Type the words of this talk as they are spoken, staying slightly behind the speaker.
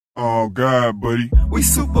Oh God, buddy. We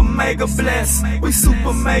super mega blessed. We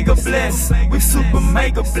super mega blessed. We super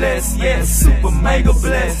mega blessed. Yes, super mega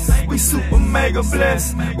blessed. We super mega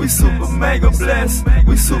blessed. We super mega blessed.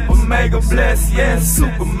 We super mega blessed. Yes,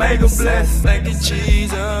 super mega blessed. Thank you,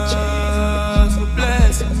 Jesus, for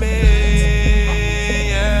blessing me.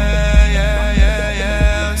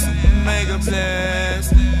 Yeah. Super mega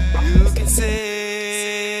blessed. You can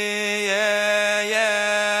see.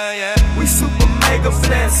 Yeah. We super mega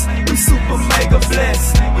blessed. We super mega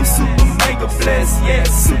blessed. We super mega blessed. Yes,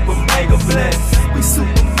 super mega blessed. We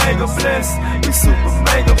super mega blessed. We super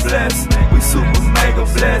mega blessed. We super mega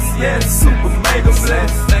blessed. Yes, super mega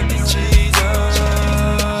blessed. Thank you, Jesus,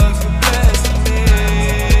 for blessing me.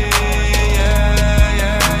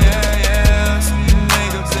 Yeah. Super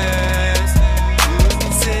mega blessed. You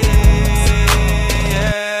can see.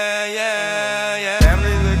 Yeah.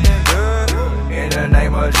 Family looking good. In the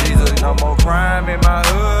name of Jesus, no more crime in my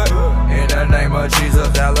hood. In the name of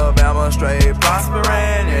Jesus, Alabama straight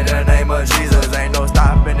prospering. In the name of Jesus, ain't no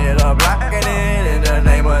stopping it or blocking it. In the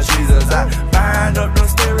name of Jesus, I bind up the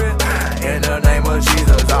spirit. In the name of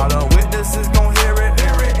Jesus, all the witnesses gon' hear it.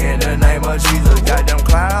 In the name of Jesus, got them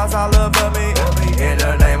clouds all above me. In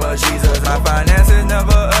the name of Jesus, my finances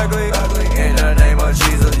never ugly. In the name of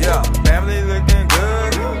Jesus, yeah, family looking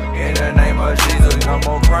good. In the name of Jesus, no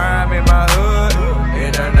more crime in my hood.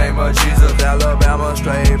 In the name of Jesus, Alabama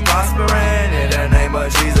straight prospering. In the name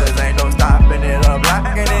of Jesus, ain't no stopping it or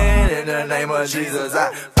blocking it. In the name of Jesus,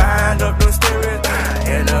 I bind up the spirit.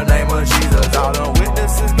 In the name of Jesus, all the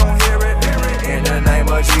witnesses gon' hear it. In the name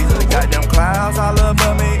of Jesus, got them clouds all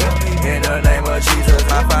above me. In the name of Jesus,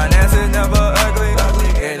 my finances never ugly.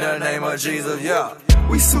 In the name of Jesus, yeah.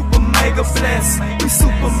 We super mega blessed. We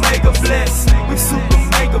super mega blessed. We super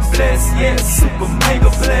mega blessed. Yes, super mega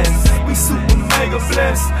blessed. We super mega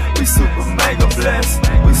blessed. We super mega blessed.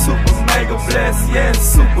 We super mega blessed. Yes,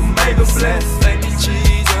 super mega blessed. Thank you,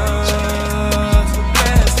 Jesus, for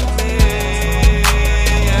blessing me.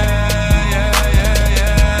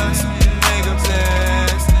 Yeah. Super mega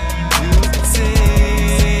blessed. You can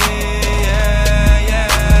see.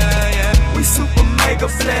 Yeah. We super mega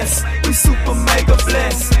blessed. We super mega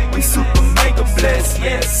blessed. We super mega blessed.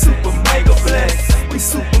 Yes, super mega blessed. We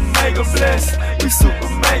super mega blessed. We super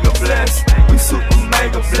mega blessed. We super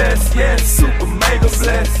mega blessed. Yes, super mega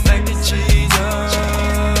blessed. Thank you, Jesus,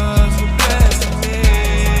 for blessing me.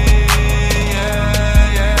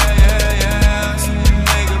 Yeah. Super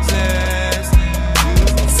mega blessed. You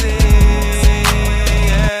can see.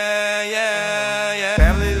 Yeah.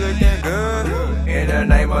 Family looking good. In the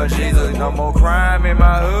name of Jesus, no more crime in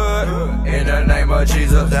my hood. In the name of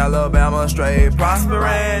Jesus, Alabama straight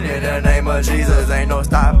prospering. In the name of Jesus, ain't no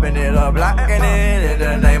stopping it or blocking it. In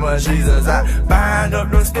the name of Jesus, I bind up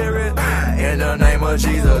the spirit. In the name of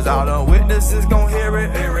Jesus, all the witnesses gon' hear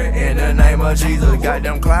it. In the name of Jesus, got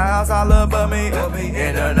them clouds all above me.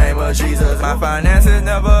 In the name of Jesus, my finances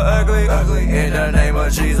never ugly. In the name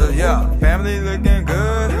of Jesus, yeah, family looking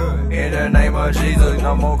good. In the name of Jesus,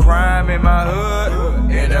 no more crime in my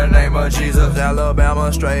hood. In the name of Jesus,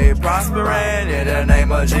 Alabama straight prospering. In the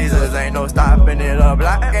name of Jesus, ain't no stopping it or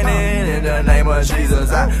blocking it. In the name of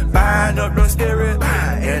Jesus, I bind up the spirit.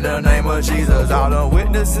 In the name of Jesus, all the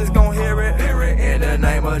witnesses gon' hear it. In the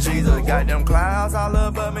name of Jesus, got them clouds all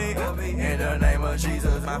above me. In the name of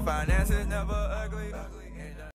Jesus, my finances never ugly.